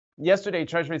Yesterday,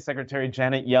 Treasury Secretary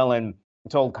Janet Yellen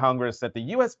told Congress that the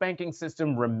U.S. banking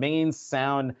system remains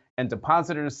sound and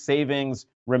depositors' savings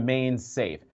remain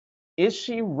safe. Is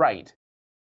she right?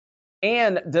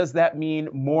 And does that mean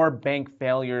more bank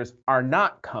failures are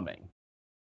not coming?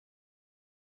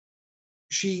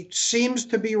 She seems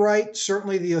to be right.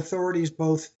 Certainly, the authorities,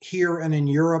 both here and in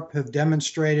Europe, have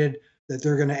demonstrated that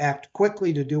they're going to act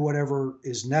quickly to do whatever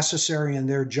is necessary in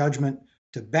their judgment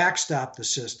to backstop the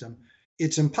system.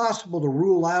 It's impossible to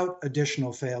rule out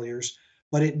additional failures,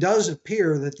 but it does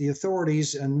appear that the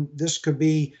authorities, and this could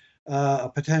be a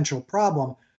potential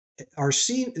problem,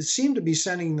 seem to be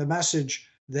sending the message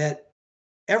that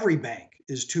every bank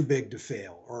is too big to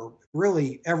fail, or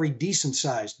really every decent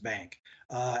sized bank.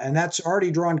 And that's already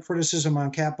drawn criticism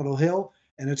on Capitol Hill,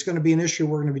 and it's going to be an issue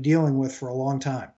we're going to be dealing with for a long time.